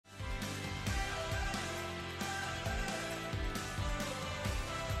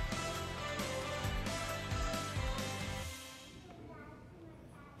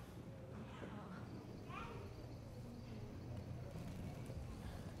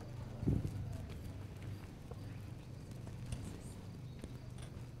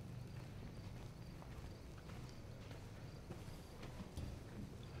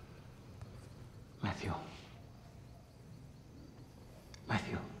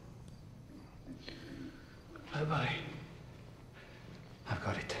Rabbi. I've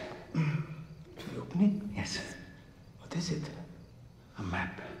got it. The opening? Yes. What is it? A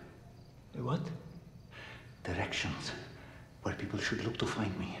map. A what? Directions where people should look to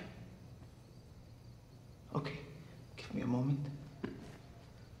find me. Okay, give me a moment.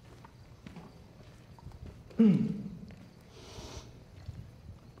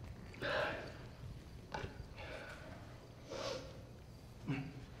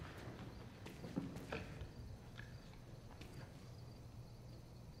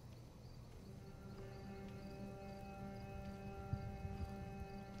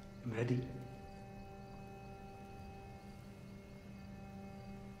 I'm ready.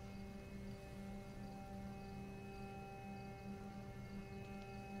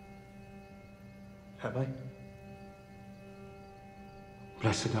 Rabbi?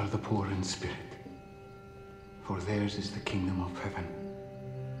 Blessed are the poor in spirit, for theirs is the kingdom of heaven.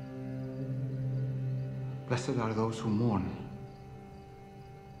 Blessed are those who mourn,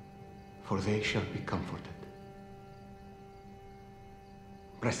 for they shall be comforted.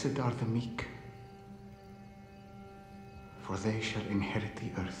 Blessed are the meek, for they shall inherit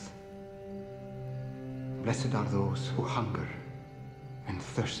the earth. Blessed are those who hunger and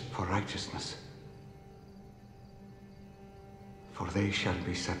thirst for righteousness, for they shall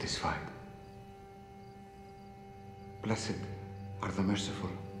be satisfied. Blessed are the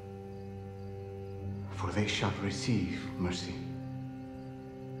merciful, for they shall receive mercy.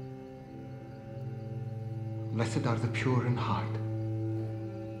 Blessed are the pure in heart,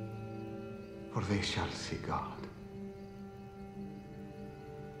 for they shall see God.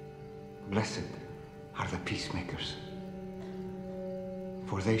 Blessed are the peacemakers,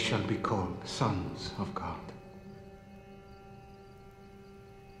 for they shall be called sons of God.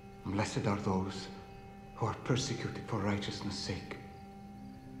 Blessed are those who are persecuted for righteousness' sake,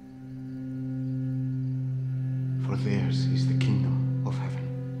 for theirs is the kingdom of heaven.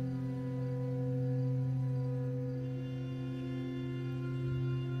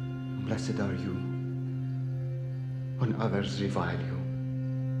 Blessed are you when others revile you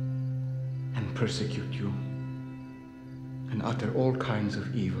and persecute you and utter all kinds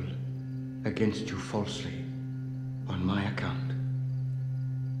of evil against you falsely on my account.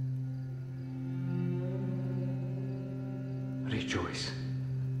 Rejoice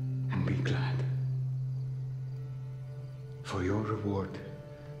and be glad, for your reward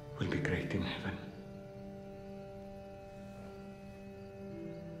will be great in heaven.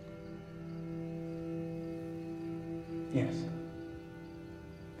 Yes.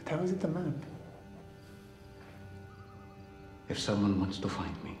 But how is it a map? If someone wants to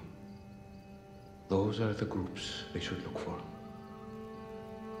find me, those are the groups they should look for.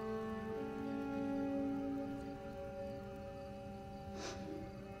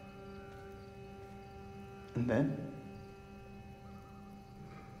 And then?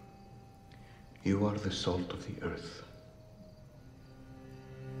 You are the salt of the earth.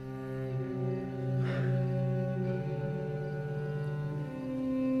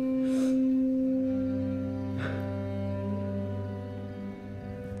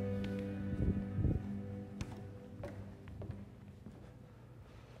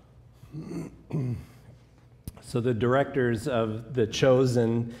 So the directors of The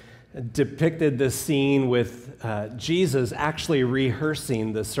Chosen depicted this scene with Jesus actually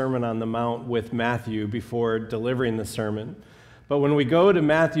rehearsing the Sermon on the Mount with Matthew before delivering the sermon. But when we go to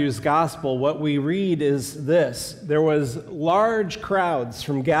Matthew's gospel, what we read is this: there was large crowds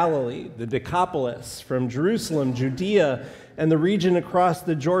from Galilee, the Decapolis, from Jerusalem, Judea, and the region across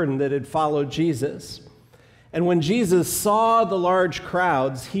the Jordan that had followed Jesus. And when Jesus saw the large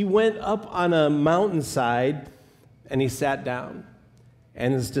crowds, he went up on a mountainside and he sat down.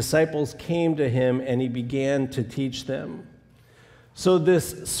 And his disciples came to him and he began to teach them. So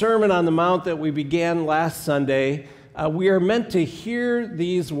this Sermon on the Mount that we began last Sunday, we are meant to hear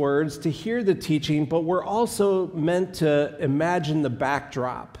these words, to hear the teaching, but we're also meant to imagine the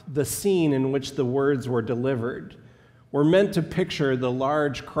backdrop, the scene in which the words were delivered. We're meant to picture the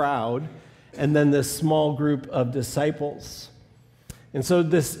large crowd and then this small group of disciples. And so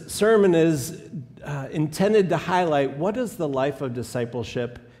this sermon is intended to highlight, what does the life of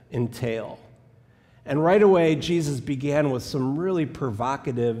discipleship entail? And right away, Jesus began with some really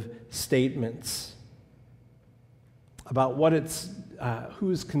provocative statements about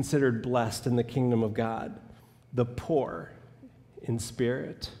who's considered blessed in the kingdom of God: the poor in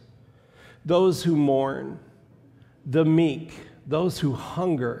spirit, those who mourn, the meek, those who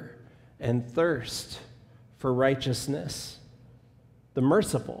hunger and thirst for righteousness, the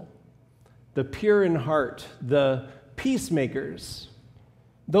merciful, the pure in heart, the peacemakers,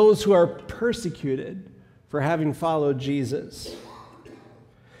 those who are persecuted for having followed Jesus.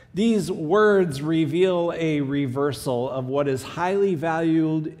 These words reveal a reversal of what is highly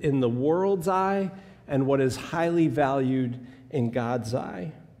valued in the world's eye and what is highly valued in God's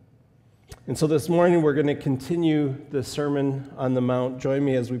eye. And so this morning we're going to continue the Sermon on the Mount. Join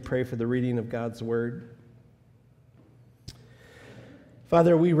me as we pray for the reading of God's Word.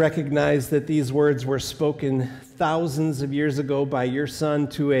 Father, we recognize that these words were spoken thousands of years ago by your Son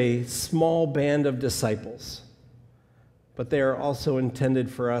to a small band of disciples, but they are also intended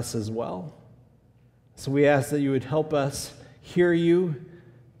for us as well. So we ask that you would help us hear you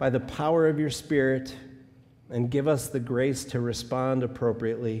by the power of your Spirit and give us the grace to respond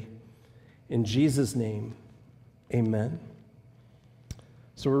appropriately. In Jesus' name, amen.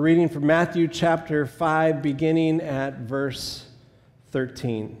 So we're reading from Matthew chapter 5, beginning at verse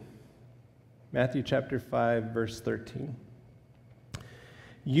 13. Matthew chapter 5, verse 13.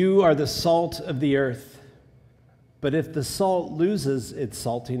 You are the salt of the earth, but if the salt loses its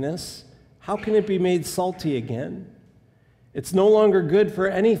saltiness, how can it be made salty again? It's no longer good for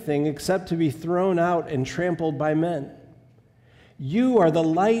anything except to be thrown out and trampled by men. You are the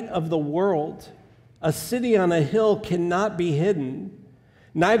light of the world. A city on a hill cannot be hidden.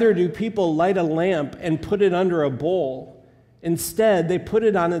 Neither do people light a lamp and put it under a bowl. Instead, they put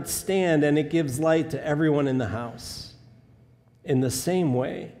it on its stand, and it gives light to everyone in the house. In the same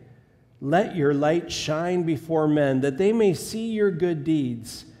way, let your light shine before men, that they may see your good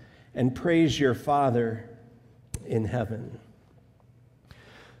deeds and praise your Father in heaven.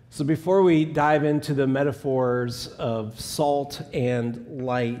 So before we dive into the metaphors of salt and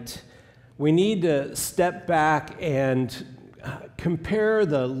light, we need to step back and compare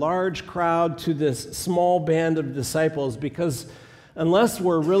the large crowd to this small band of disciples, because unless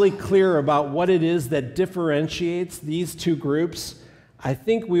we're really clear about what it is that differentiates these two groups, I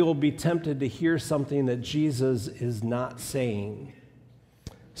think we will be tempted to hear something that Jesus is not saying.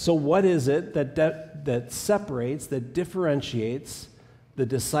 So what is it that separates, that differentiates the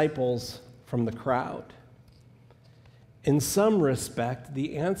disciples from the crowd? In some respect,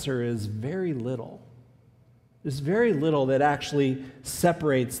 the answer is very little. There's very little that actually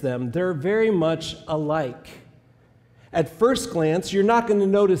separates them. They're very much alike. At first glance, you're not going to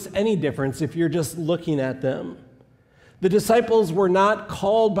notice any difference if you're just looking at them. The disciples were not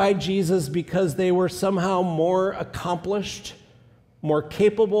called by Jesus because they were somehow more accomplished, more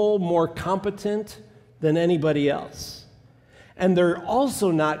capable, more competent than anybody else. And they're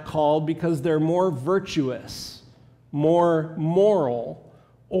also not called because they're more virtuous, more moral,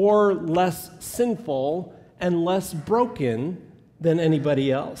 or less sinful and less broken than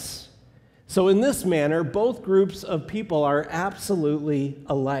anybody else. So in this manner, both groups of people are absolutely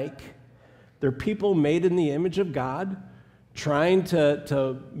alike. They're people made in the image of God, trying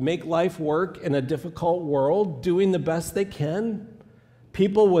to make life work in a difficult world, doing the best they can.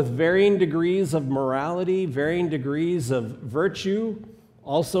 People with varying degrees of morality, varying degrees of virtue,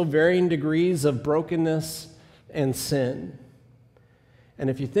 also varying degrees of brokenness and sin. And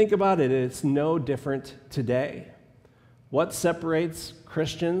if you think about it, it's no different today. What separates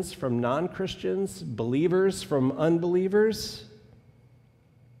Christians from non-Christians, believers from unbelievers?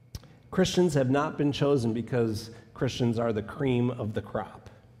 Christians have not been chosen because Christians are the cream of the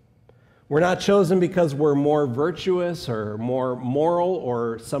crop. We're not chosen because we're more virtuous or more moral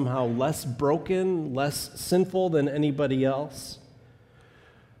or somehow less broken, less sinful than anybody else.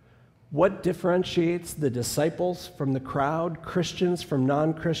 What differentiates the disciples from the crowd, Christians from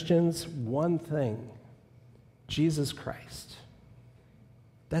non-Christians? One thing: Jesus Christ.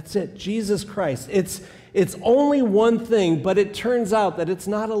 That's it, Jesus Christ. It's only one thing, but it turns out that it's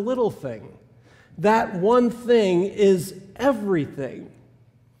not a little thing. That one thing is everything.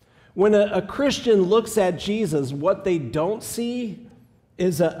 When a Christian looks at Jesus, what they don't see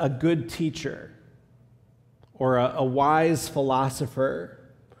is a good teacher or a wise philosopher,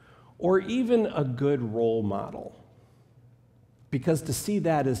 or even a good role model. Because to see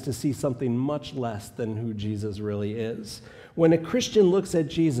that is to see something much less than who Jesus really is. When a Christian looks at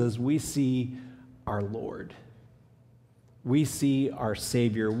Jesus, we see our Lord. We see our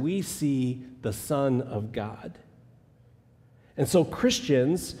Savior. We see the Son of God. And so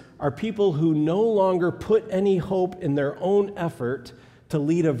Christians are people who no longer put any hope in their own effort to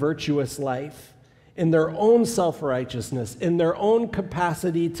lead a virtuous life, in their own self-righteousness, in their own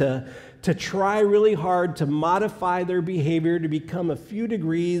capacity to try really hard to modify their behavior to become a few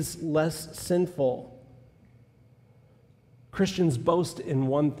degrees less sinful. Christians boast in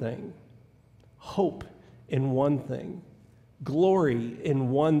one thing, hope in one thing, glory in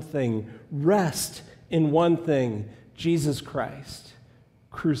one thing, rest in one thing: Jesus Christ,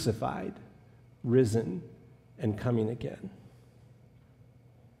 crucified, risen, and coming again.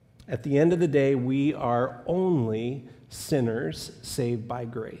 At the end of the day, we are only sinners saved by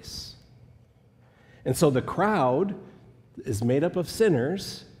grace. And so the crowd is made up of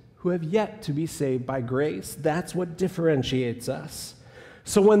sinners who have yet to be saved by grace. That's what differentiates us.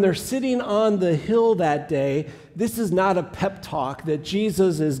 So when they're sitting on the hill that day, this is not a pep talk that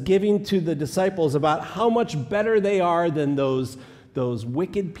Jesus is giving to the disciples about how much better they are than those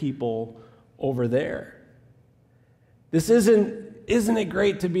wicked people over there. This isn't it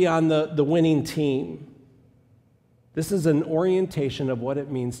great to be on the winning team? This is an orientation of what it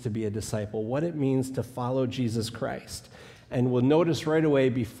means to be a disciple, what it means to follow Jesus Christ. And we'll notice right away,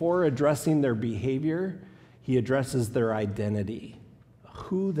 before addressing their behavior, he addresses their identity,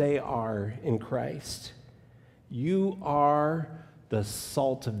 who they are in Christ. You are the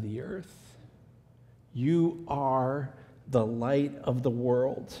salt of the earth. You are the light of the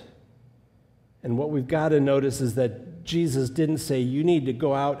world. And what we've got to notice is that Jesus didn't say, you need to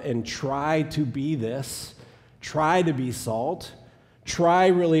go out and try to be this, try to be salt, try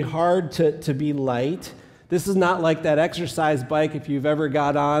really hard to be light. This is not like that exercise bike, if you've ever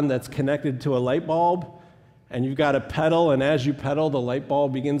got on, that's connected to a light bulb, and you've got to pedal, and as you pedal, the light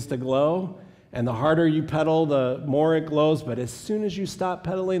bulb begins to glow. And the harder you pedal, the more it glows. But as soon as you stop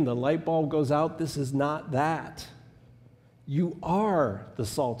pedaling, the light bulb goes out. This is not that. You are the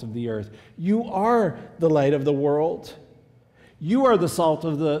salt of the earth. You are the light of the world. You are the salt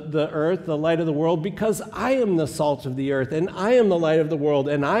of the earth, the light of the world, because I am the salt of the earth, and I am the light of the world,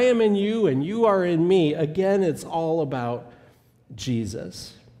 and I am in you, and you are in me. Again, it's all about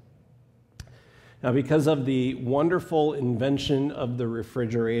Jesus. Now, because of the wonderful invention of the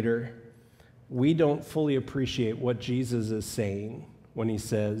refrigerator, we don't fully appreciate what Jesus is saying when he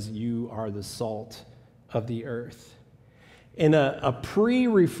says, you are the salt of the earth. In a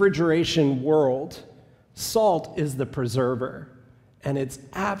pre-refrigeration world, salt is the preserver, and it's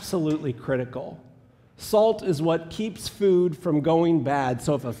absolutely critical. Salt is what keeps food from going bad.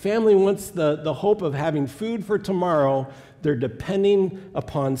 So if a family wants the hope of having food for tomorrow, they're depending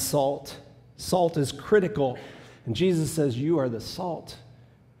upon salt. Salt is critical. And Jesus says, you are the salt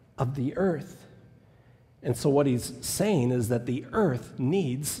of the earth. And so what he's saying is that the earth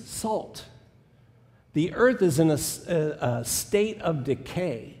needs salt. The earth is in a state of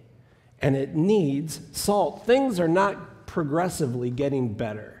decay, and it needs salt. Things are not progressively getting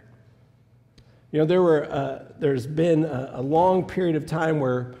better. You know, there's been a long period of time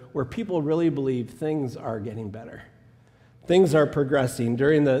where people really believe things are getting better. Things are progressing.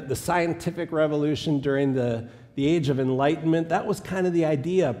 During the scientific revolution, during the age of enlightenment, that was kind of the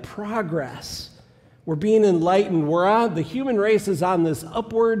idea, progress. We're being enlightened. The human race is on this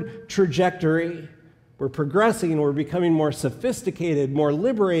upward trajectory. We're progressing, we're becoming more sophisticated, more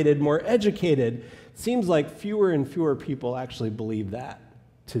liberated, more educated. It seems like fewer and fewer people actually believe that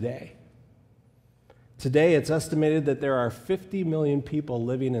today. Today, it's estimated that there are 50 million people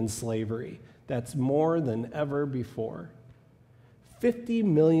living in slavery. That's more than ever before. 50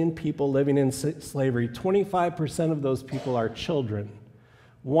 million people living in slavery. 25% of those people are children.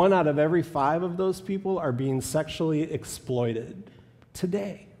 1 out of every 5 of those people are being sexually exploited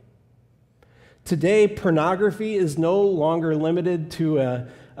today. Today, pornography is no longer limited to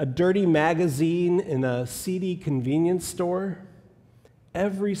a dirty magazine in a seedy convenience store.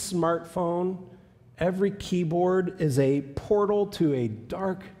 Every smartphone, every keyboard is a portal to a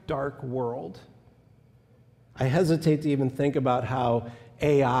dark, dark world. I hesitate to even think about how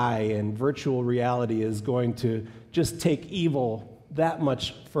AI and virtual reality is going to just take evil that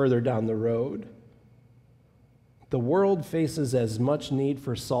much further down the road. The world faces as much need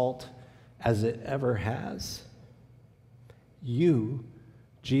for salt as it ever has. You,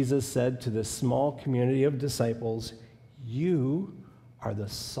 Jesus said to this small community of disciples, you are the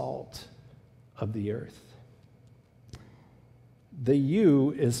salt of the earth. The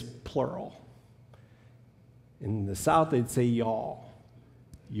you is plural. In the South, they'd say y'all.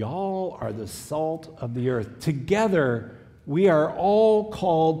 Y'all are the salt of the earth. Together, we are all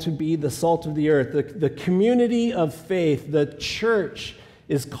called to be the salt of the earth. The community of faith, the church,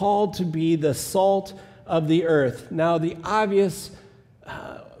 is called to be the salt of the earth. Now, the obvious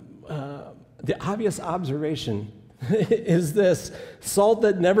observation is this: salt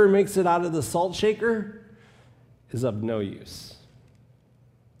that never makes it out of the salt shaker is of no use.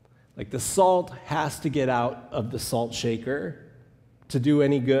 Like, the salt has to get out of the salt shaker to do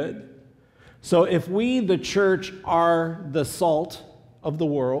any good. So if we, the church, are the salt of the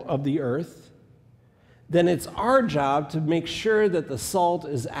world, of the earth, then it's our job to make sure that the salt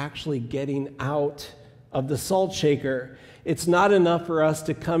is actually getting out of the salt shaker. It's not enough for us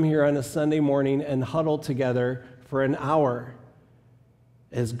to come here on a Sunday morning and huddle together for an hour.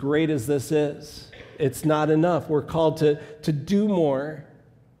 As great as this is, it's not enough. We're called to do more.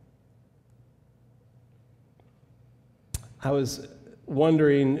 I was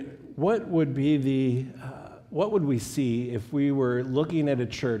wondering, what would we see if we were looking at a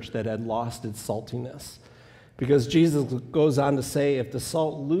church that had lost its saltiness? Because Jesus goes on to say, if the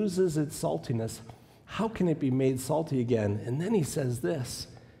salt loses its saltiness, how can it be made salty again? And then he says this,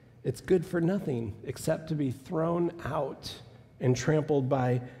 it's good for nothing except to be thrown out and trampled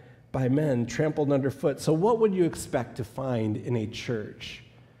by men, trampled underfoot. So what would you expect to find in a church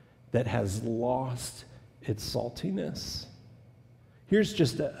that has lost its saltiness? Here's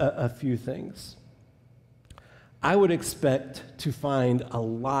just a few things. I would expect to find a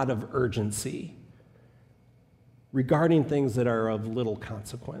lot of urgency regarding things that are of little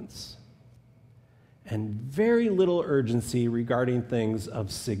consequence, and very little urgency regarding things of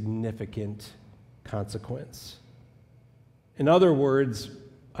significant consequence. In other words,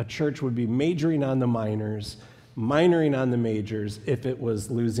 a church would be majoring on the minors, minoring on the majors if it was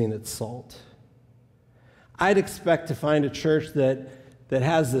losing its salt. I'd expect to find a church that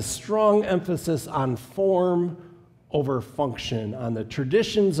has this strong emphasis on form over function, on the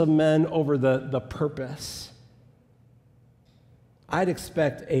traditions of men over the purpose. I'd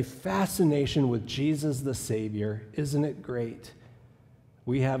expect a fascination with Jesus the Savior. Isn't it great?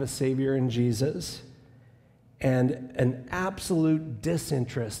 We have a Savior in Jesus. And an absolute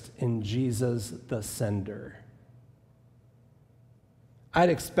disinterest in Jesus the sender. I'd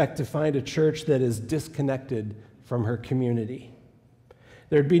expect to find a church that is disconnected from her community.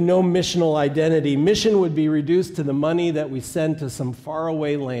 There'd be no missional identity. Mission would be reduced to the money that we send to some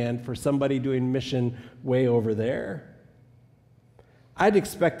faraway land for somebody doing mission way over there. I'd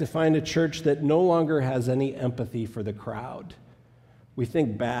expect to find a church that no longer has any empathy for the crowd. We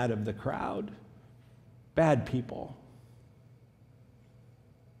think bad of the crowd, bad people.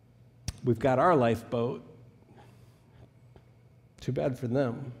 We've got our lifeboat. Too bad for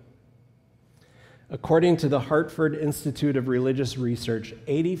them. According to the Hartford Institute of Religious Research,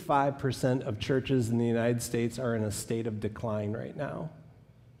 85% of churches in the United States are in a state of decline right now.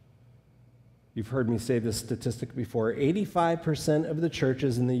 You've heard me say this statistic before. 85% of the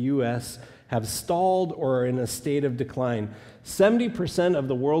churches in the U.S. have stalled or are in a state of decline. 70% of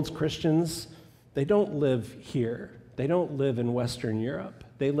the world's Christians, they don't live here. They don't live in Western Europe.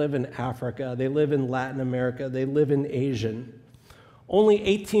 They live in Africa. They live in Latin America. They live in Asia. Only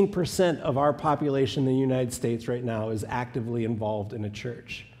 18% of our population in the United States right now is actively involved in a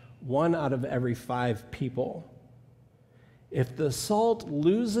church. 1 out of every 5 people. If the salt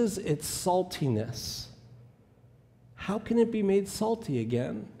loses its saltiness, how can it be made salty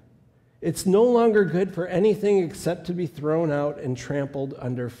again? It's no longer good for anything except to be thrown out and trampled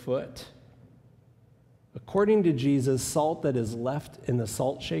underfoot. According to Jesus, salt that is left in the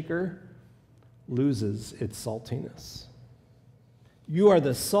Saltshaker loses its saltiness. You are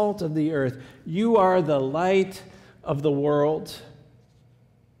the salt of the earth. You are the light of the world,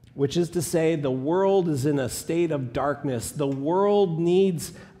 which is to say the world is in a state of darkness. The world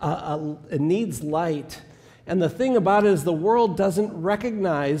needs light. And the thing about it is the world doesn't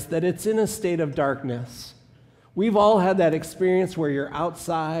recognize that it's in a state of darkness. We've all had that experience where you're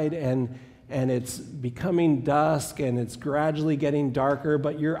outside and it's becoming dusk and it's gradually getting darker,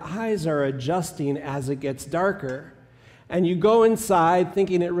 but your eyes are adjusting as it gets darker. And you go inside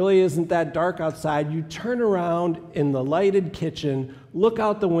thinking it really isn't that dark outside. You turn around in the lighted kitchen, look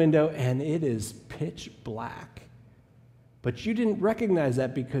out the window, and it is pitch black. But you didn't recognize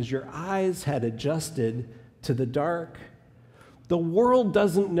that because your eyes had adjusted to the dark. The world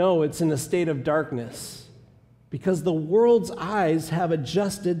doesn't know it's in a state of darkness because the world's eyes have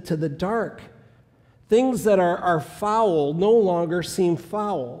adjusted to the dark. Things that are foul no longer seem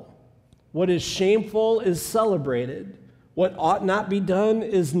foul. What is shameful is celebrated. What ought not be done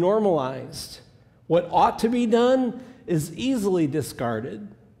is normalized. What ought to be done is easily discarded.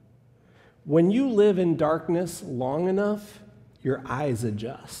 When you live in darkness long enough, your eyes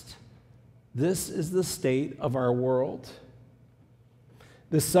adjust. This is the state of our world.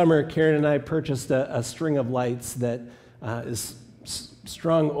 This summer, Karen and I purchased a string of lights that is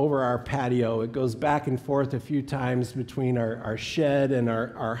strung over our patio. It goes back and forth a few times between our shed and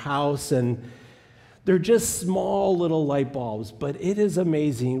our house, and they're just small little light bulbs, but it is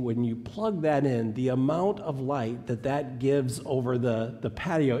amazing when you plug that in, the amount of light that gives over the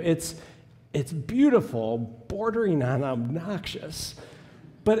patio. It's beautiful, bordering on obnoxious,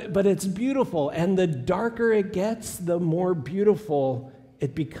 but it's beautiful, and the darker it gets, the more beautiful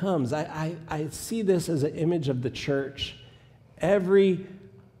it becomes. I see this as an image of the church. Every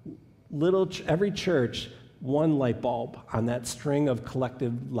church, one light bulb on that string of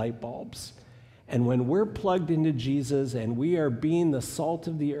collective light bulbs. And when we're plugged into Jesus and we are being the salt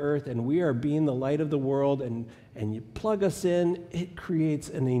of the earth and we are being the light of the world, and you plug us in, it creates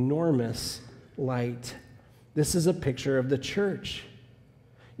an enormous light. This is a picture of the church.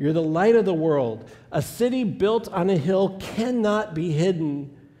 You're the light of the world. A city built on a hill cannot be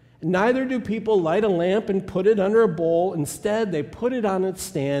hidden. Neither do people light a lamp and put it under a bowl. Instead, they put it on its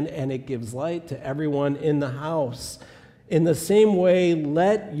stand, and it gives light to everyone in the house. In the same way,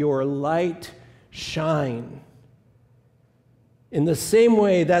 let your light shine. In the same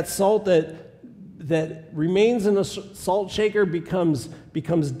way, that salt that remains in a salt shaker becomes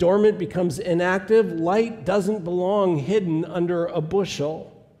dormant, becomes inactive. Light doesn't belong hidden under a bushel.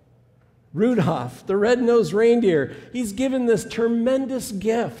 Rudolph, the red-nosed reindeer, he's given this tremendous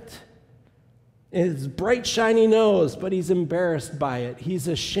gift. His bright, shiny nose, but he's embarrassed by it. He's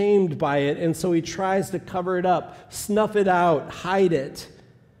ashamed by it, and so he tries to cover it up, snuff it out, hide it.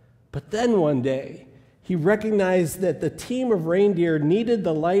 But then one day, he recognized that the team of reindeer needed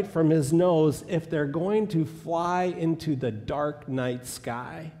the light from his nose if they're going to fly into the dark night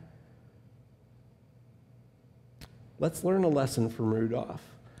sky. Let's learn a lesson from Rudolph.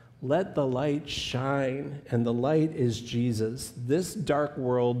 Let the light shine, and the light is Jesus. This dark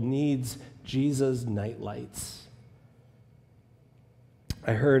world needs Jesus' night lights.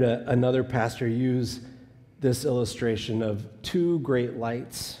 I heard another pastor use this illustration of two great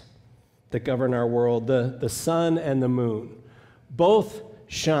lights that govern our world, the sun and the moon. Both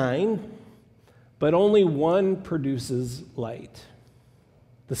shine, but only one produces light.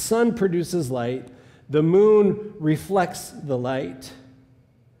 The sun produces light. The moon reflects the light.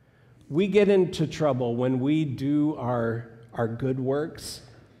 We get into trouble when we do our good works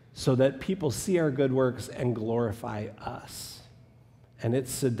so that people see our good works and glorify us. And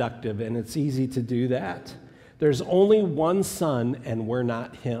it's seductive, and it's easy to do that. There's only one sun, and we're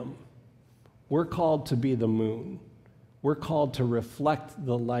not him. We're called to be the moon. We're called to reflect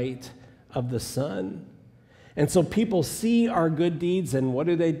the light of the sun. And so people see our good deeds, and what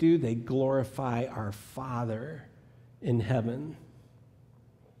do? They glorify our Father in heaven.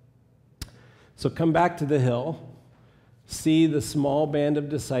 So come back to the hill, see the small band of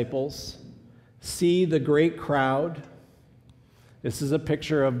disciples, see the great crowd. This is a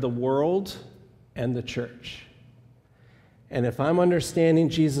picture of the world and the church. And if I'm understanding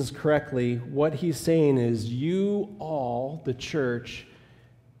Jesus correctly, what he's saying is, you all, the church,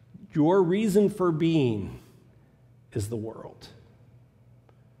 your reason for being is the world.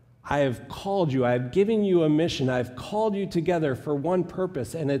 I have called you, I have given you a mission, I've called you together for one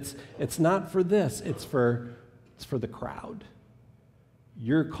purpose, and it's not for this, it's for the crowd.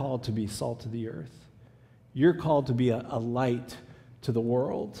 You're called to be salt of the earth. You're called to be a light to the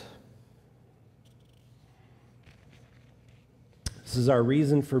world. This is our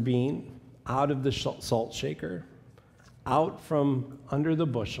reason for being, out of the salt shaker, out from under the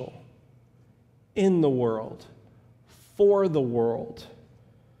bushel, in the world,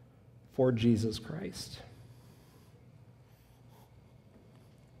 for Jesus Christ.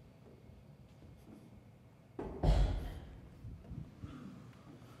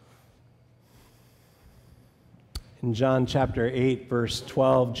 In John chapter 8, verse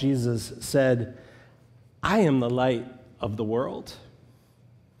 12, Jesus said, I am the light of the world.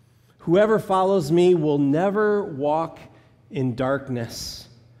 Whoever follows me will never walk in darkness,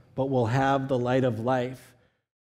 but will have the light of life.